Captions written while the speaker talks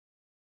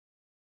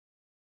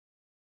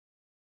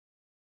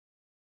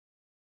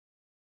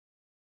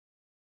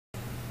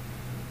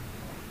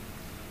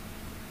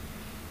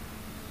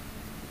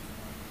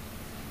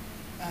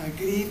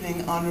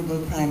evening,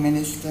 Honourable Prime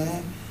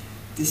Minister,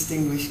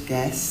 distinguished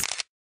guests.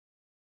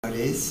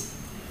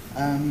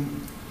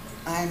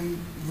 I'm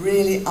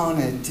really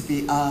honoured to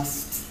be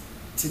asked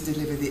to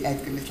deliver the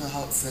Edgar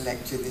Mittelholzer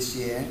lecture this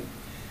year.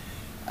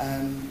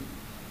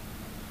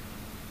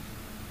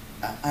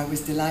 I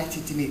was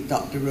delighted to meet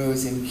Dr.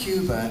 Rose in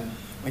Cuba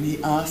when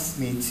he asked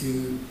me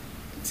to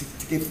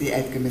give the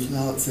Edgar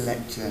Mittelholzer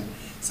lecture,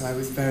 so I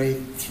was very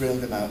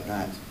thrilled about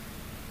that.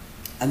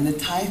 And the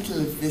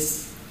title of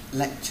this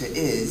lecture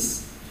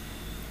is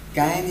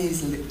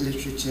Guyanese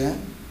Literature,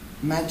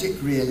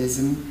 Magic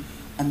Realism,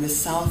 and the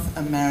South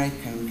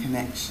American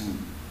Connection.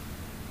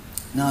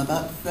 Now,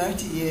 about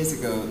 30 years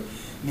ago,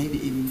 maybe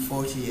even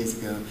 40 years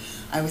ago,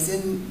 I was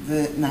in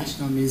the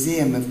National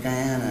Museum of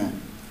Guyana,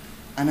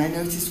 and I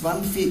noticed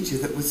one feature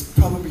that was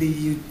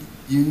probably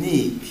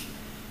unique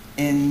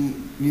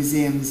in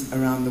museums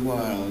around the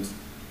world.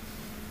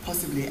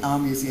 Possibly our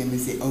museum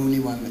is the only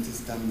one that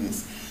has done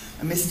this.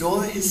 Amidst all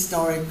the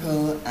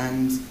historical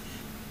and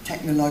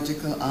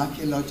technological,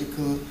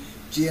 archaeological,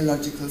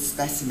 geological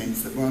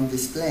specimens that were on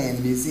display in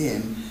the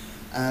museum,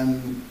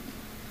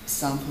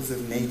 samples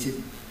of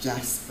native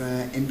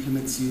jasper,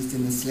 implements used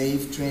in the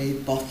slave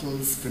trade,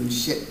 bottles from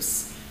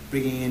ships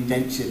bringing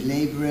indentured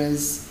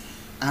labourers,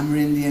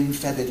 Amerindian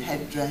feathered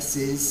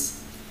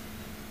headdresses,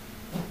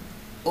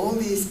 all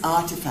these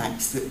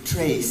artifacts that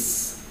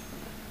trace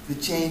the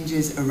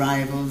changes,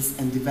 arrivals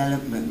and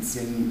developments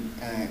in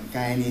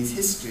Guyanese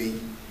history.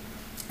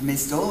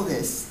 Amidst all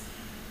this,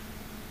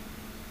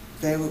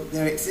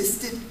 there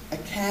existed a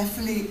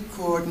carefully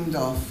cordoned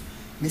off,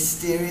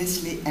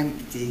 mysteriously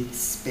empty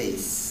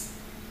space.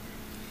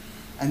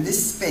 And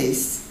this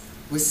space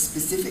was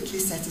specifically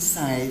set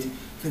aside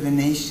for the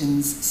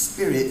nation's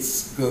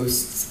spirits,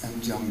 ghosts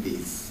and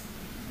zombies.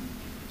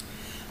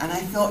 And I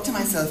thought to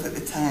myself at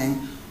the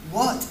time,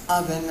 what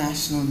other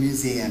national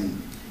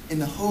museum in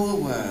the whole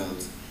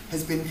world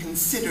has been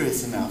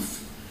considerate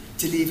enough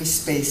to leave a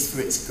space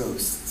for its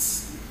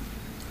ghosts,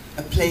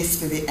 a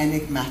place for the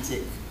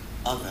enigmatic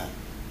other?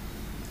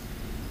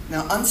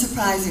 Now,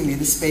 unsurprisingly,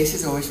 the space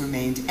has always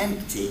remained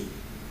empty.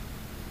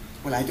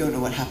 Well, I don't know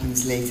what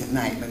happens late at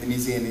night when the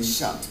museum is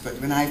shut, but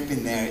when I've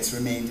been there, it's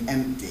remained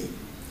empty.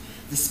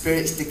 The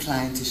spirits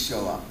decline to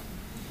show up.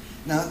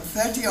 Now,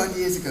 30-odd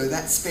years ago,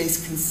 that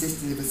space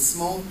consisted of a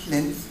small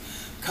plinth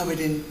covered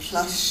in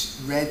plush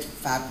red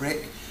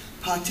fabric,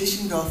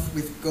 partitioned off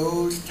with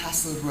gold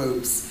tasseled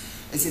ropes,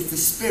 as if the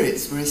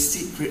spirits were a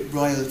secret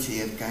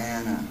royalty of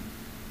Guyana.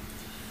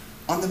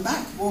 On the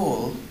back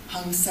wall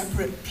hung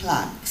separate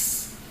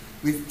plaques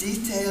with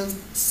detailed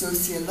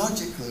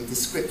sociological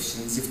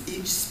descriptions of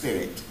each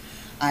spirit,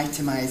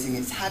 itemizing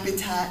its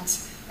habitat,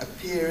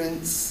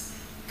 appearance,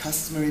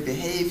 customary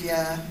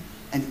behavior,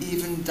 and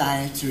even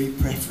dietary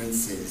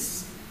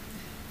preferences.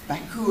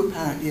 Baku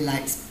apparently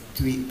likes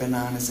to eat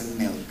bananas and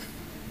milk.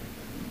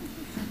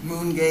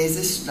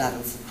 Moongazer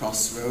straddles the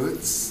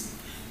crossroads.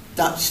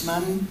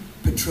 Dutchman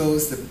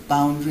patrols the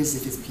boundaries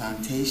of his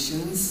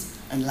plantations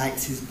and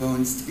likes his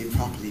bones to be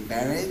properly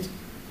buried.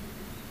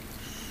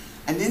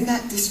 And in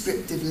that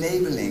descriptive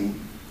labeling,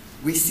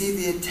 we see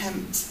the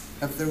attempt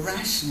of the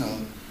rational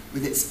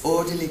with its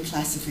orderly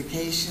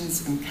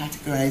classifications and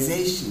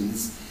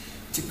categorizations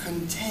to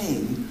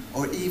contain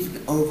or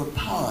even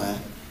overpower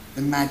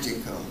the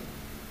magical.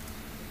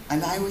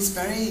 And I was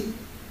very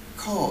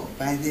caught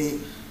by the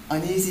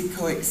uneasy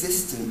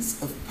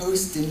coexistence of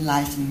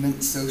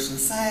post-Enlightenment social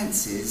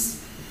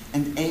sciences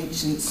and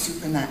ancient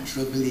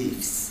supernatural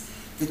beliefs,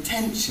 the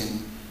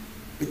tension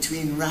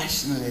between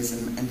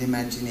rationalism and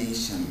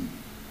imagination.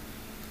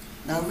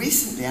 Now,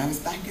 recently, I was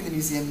back in the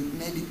museum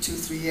maybe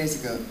 2-3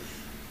 years ago,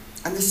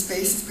 and the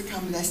space has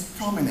become less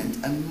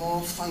prominent and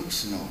more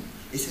functional.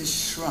 It has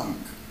shrunk.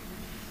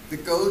 The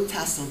gold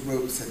tasseled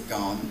ropes had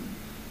gone,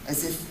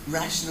 as if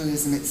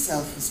rationalism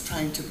itself was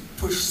trying to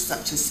push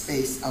such a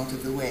space out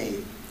of the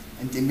way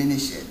and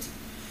diminish it.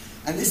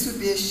 And this would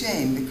be a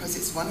shame, because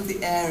it's one of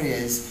the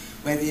areas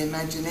where the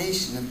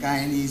imagination of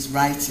Guyanese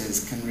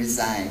writers can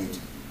reside.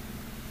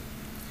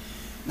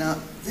 Now,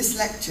 this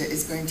lecture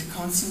is going to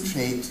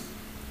concentrate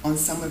on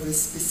some of the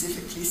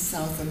specifically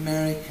South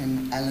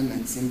American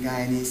elements in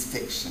Guyanese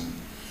fiction,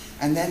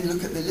 and then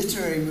look at the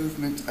literary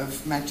movement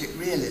of magic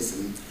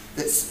realism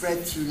that spread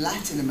through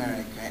Latin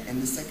America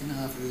in the second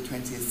half of the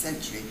 20th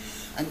century,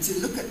 and to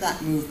look at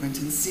that movement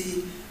and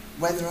see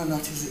whether or not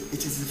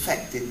it has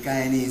affected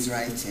Guyanese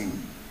writing.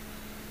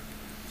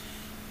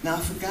 Now,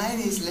 for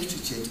Guyanese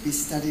literature to be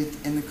studied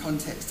in the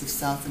context of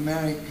South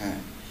America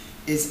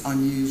is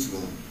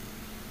unusual.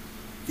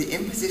 The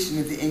imposition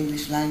of the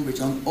English language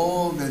on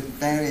all the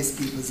various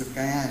peoples of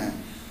Guyana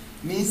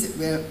means that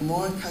we're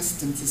more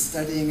accustomed to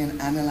studying and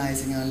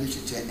analysing our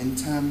literature in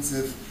terms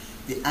of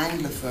the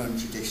Anglophone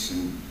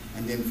tradition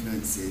and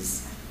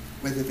influences,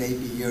 whether they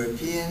be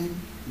European,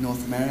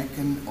 North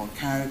American or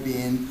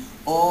Caribbean,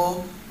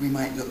 or we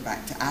might look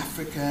back to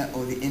Africa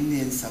or the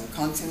Indian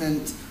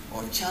subcontinent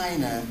or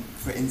China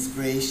for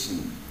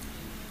inspiration.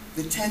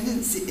 The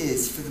tendency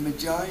is for the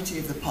majority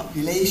of the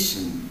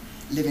population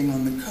living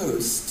on the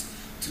coast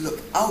to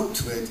look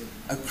outward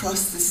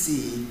across the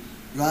sea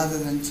rather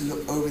than to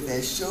look over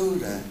their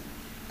shoulder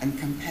and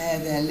compare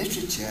their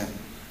literature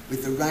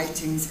with the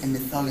writings and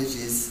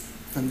mythologies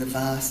from the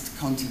vast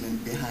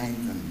continent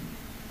behind them.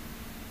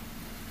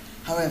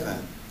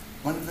 However,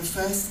 one of the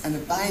first and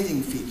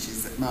abiding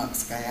features that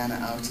marks Guyana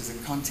out as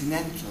a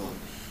continental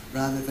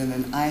rather than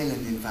an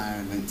island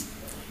environment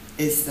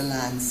is the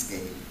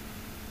landscape.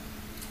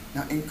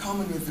 Now, in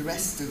common with the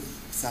rest of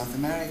South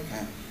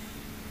America,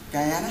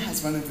 Guyana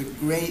has one of the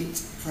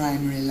great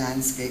primary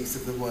landscapes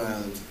of the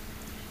world.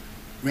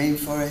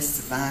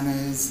 Rainforests,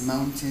 savannas,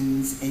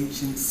 mountains,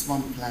 ancient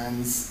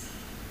swamplands,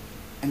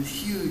 and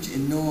huge,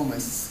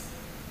 enormous,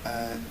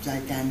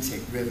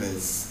 gigantic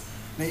rivers.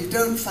 Now, you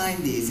don't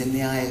find these in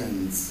the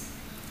islands.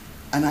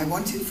 And I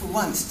wanted for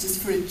once,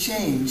 just for a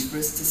change, for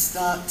us to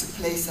start to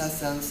place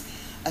ourselves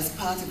as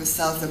part of a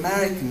South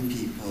American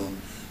people,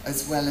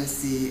 as well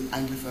as the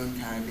Anglophone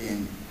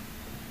Caribbean.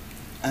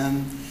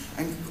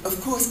 And of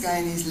course,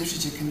 Guyanese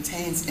literature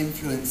contains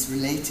influence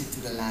related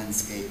to the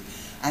landscape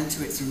and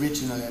to its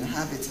original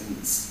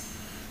inhabitants.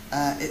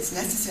 It's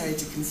necessary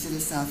to consider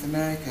South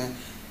America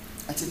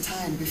at a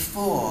time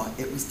before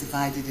it was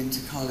divided into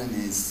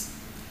colonies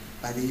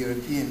by the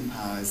European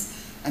powers,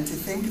 and to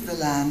think of the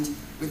land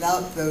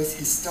without those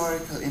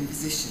historical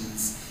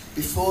impositions,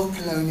 before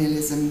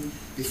colonialism,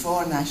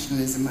 before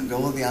nationalism, and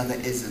all the other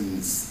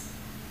isms.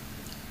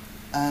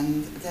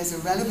 And there's a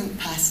relevant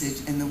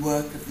passage in the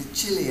work of the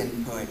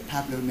Chilean poet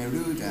Pablo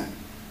Neruda,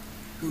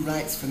 who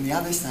writes from the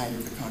other side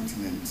of the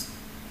continent.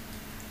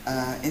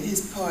 In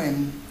his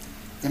poem,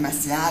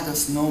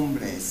 Demasiados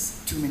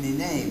Nombres, Too Many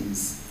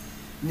Names,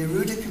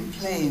 Neruda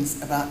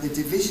complains about the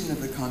division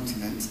of the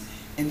continent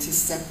into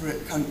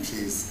separate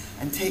countries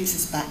and takes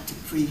us back to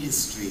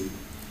prehistory.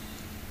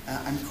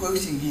 I'm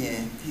quoting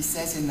here. He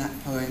says in that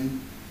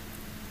poem,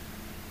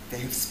 "They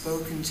have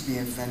spoken to me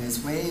of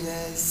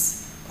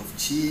Venezuelas, of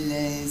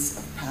Chiles,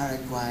 of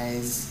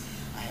Paraguays.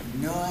 I have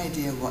no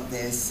idea what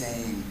they're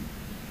saying.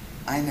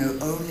 I know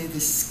only the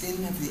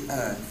skin of the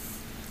earth,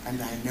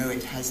 and I know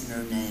it has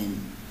no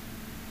name."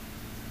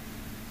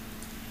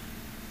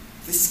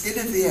 The skin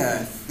of the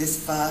earth, this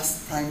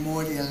vast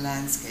primordial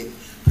landscape,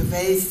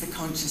 pervades the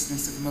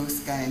consciousness of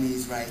most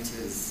Guyanese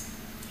writers.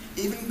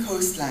 Even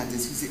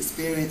coastlanders whose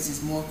experience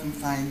is more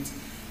confined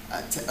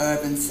to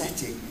urban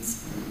settings,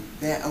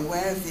 they're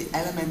aware of the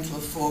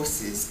elemental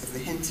forces of the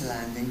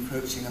hinterland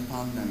encroaching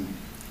upon them.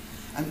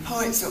 And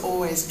poets are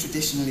always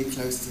traditionally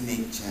close to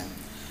nature,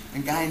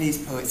 and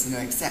Guyanese poets are no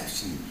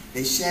exception.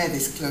 They share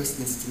this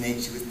closeness to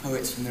nature with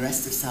poets from the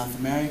rest of South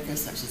America,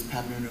 such as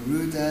Pablo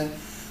Neruda,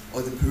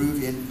 or the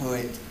Peruvian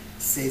poet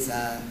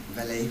Cesar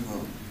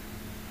Vallejo.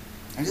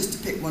 And just to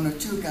pick one or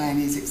two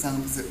Guyanese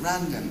examples at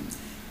random,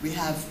 we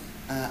have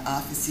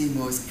Arthur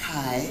Seymour's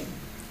Kai,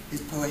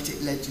 his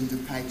poetic legend of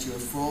Kaituo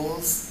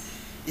Falls,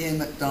 Ian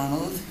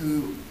MacDonald,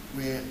 who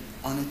we're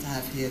honoured to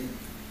have here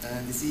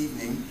this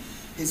evening.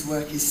 His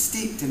work is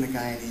steeped in the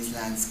Guyanese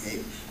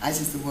landscape, as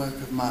is the work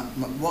of Mark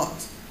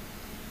McWatt.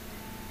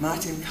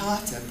 Martin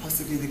Carter,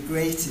 possibly the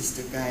greatest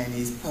of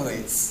Guyanese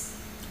poets,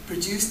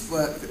 produced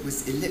work that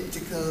was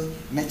elliptical,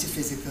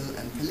 metaphysical,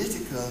 and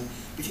political,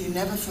 but he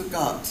never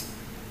forgot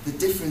the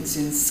difference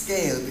in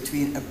scale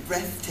between a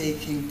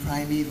breathtaking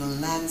primeval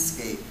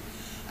landscape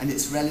and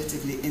its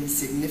relatively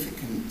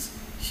insignificant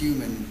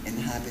human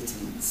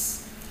inhabitants.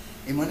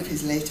 In one of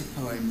his later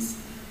poems,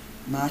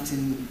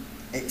 Martin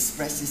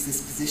expresses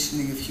this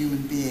positioning of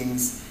human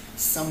beings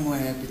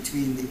somewhere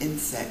between the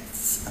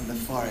insects and the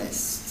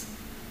forest.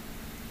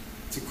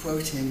 To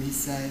quote him, he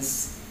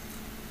says,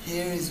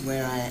 "Here is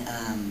where I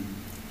am,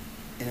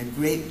 in a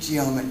great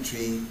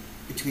geometry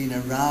between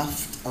a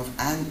raft of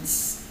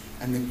ants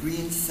and the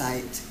green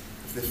sight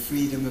of the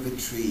freedom of a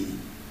tree."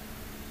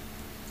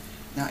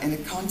 Now, in a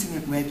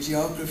continent where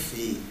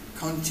geography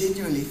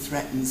continually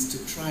threatens to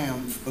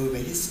triumph over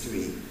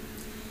history,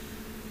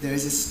 there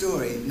is a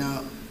story.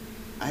 Now,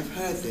 I've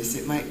heard this,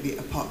 it might be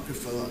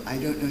apocryphal, I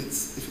don't know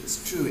if it's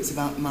true, it's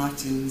about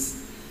Martin's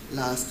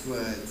last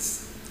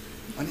words.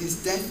 On his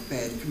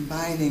deathbed,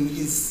 combining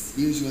his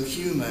usual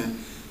humor,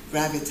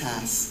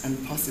 gravitas,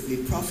 and possibly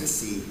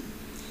prophecy,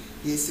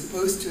 he is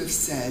supposed to have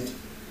said,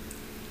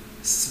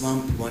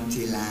 "Swamp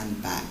wanty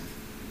land back,"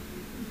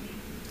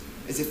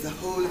 as if the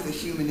whole of the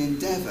human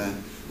endeavor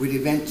would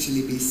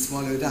eventually be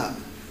swallowed up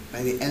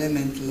by the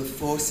elemental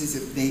forces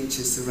of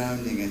nature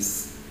surrounding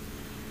us.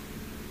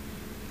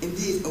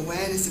 Indeed,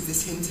 awareness of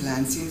this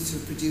hinterland seems to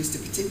have produced a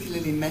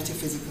particularly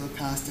metaphysical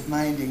cast of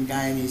mind in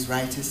Guyanese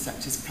writers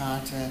such as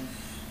Carter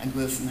and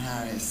Wilson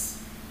Harris.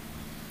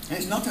 And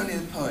it's not only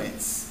the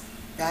poets.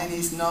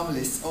 Guyanese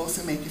novelists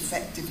also make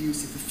effective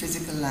use of the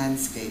physical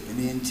landscape in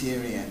the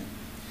interior.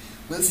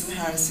 Wilson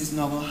Harris's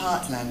novel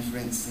Heartland, for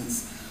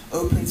instance,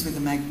 opens with a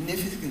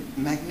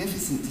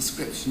magnificent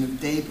description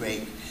of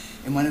daybreak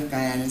in one of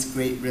Guyana's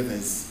great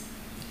rivers.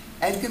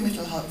 Edgar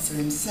Mittelholzer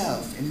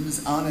himself, in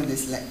whose honor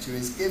this lecture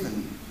is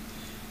given,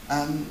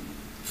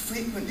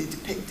 frequently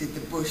depicted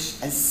the bush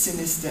as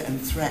sinister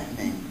and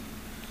threatening,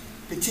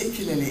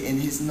 particularly in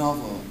his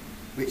novel,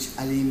 which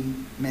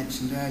Alim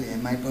mentioned earlier,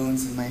 My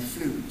Bones and My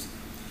Flute.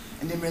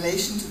 And in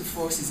relation to the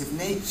forces of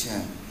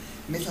nature,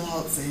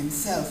 Mittelholzer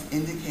himself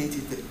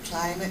indicated that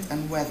climate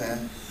and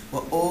weather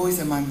were always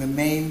among the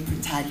main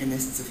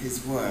protagonists of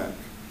his work.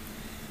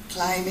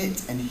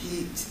 Climate and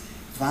heat,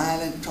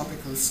 violent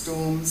tropical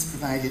storms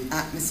provided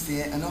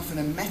atmosphere and often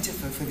a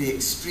metaphor for the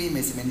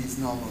extremism in his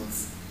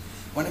novels.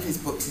 One of his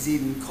books is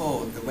even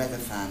called The Weather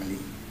Family.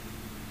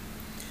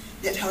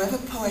 Yet however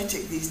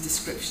poetic these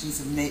descriptions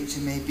of nature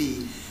may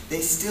be,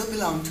 they still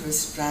belong to a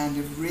strand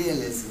of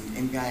realism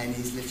in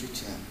Guyanese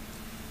literature.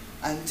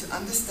 And to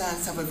understand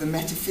some of the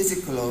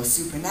metaphysical or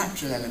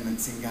supernatural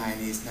elements in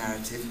Guyanese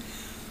narrative,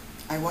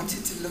 I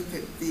wanted to look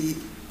at the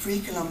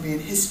pre-Columbian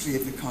history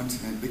of the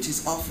continent, which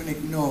is often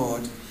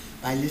ignored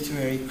by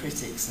literary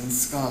critics and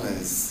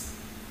scholars.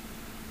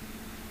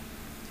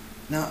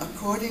 Now,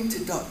 according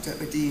to Dr.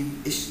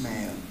 Odin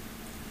Ishmael,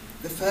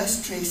 the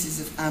first traces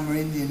of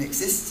Amerindian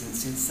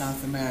existence in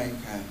South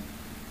America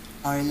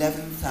are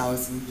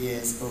 11,000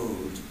 years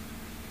old.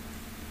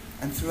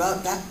 And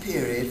throughout that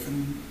period,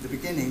 from the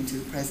beginning to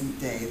the present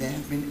day, there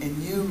have been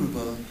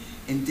innumerable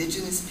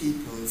indigenous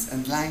peoples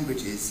and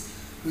languages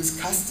whose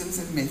customs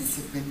and myths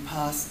have been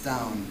passed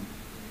down,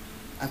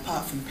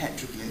 apart from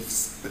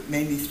petroglyphs, but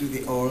mainly through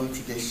the oral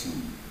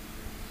tradition.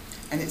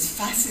 And it's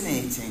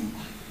fascinating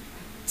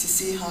to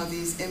see how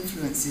these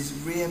influences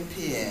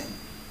reappear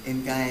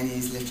in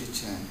Guyanese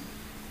literature.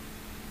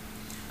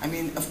 I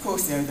mean, of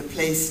course, there are the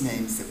place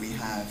names that we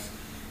have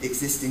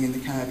existing in the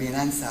Caribbean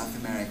and South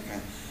America.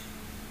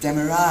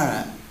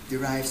 Demerara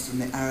derives from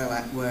the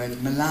Arawak word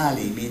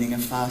Malali, meaning a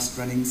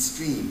fast-running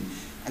stream,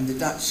 and the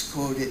Dutch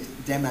called it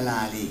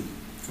Demalali,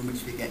 from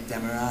which we get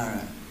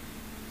Demerara.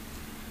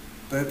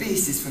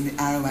 Berbice is from the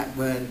Arawak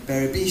word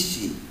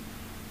Berbishi,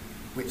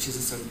 which is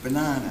a sort of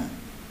banana.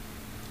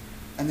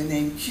 And the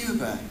name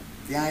Cuba,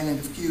 the island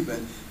of Cuba,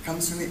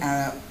 comes from the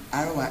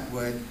Arawak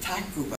word Tacuba,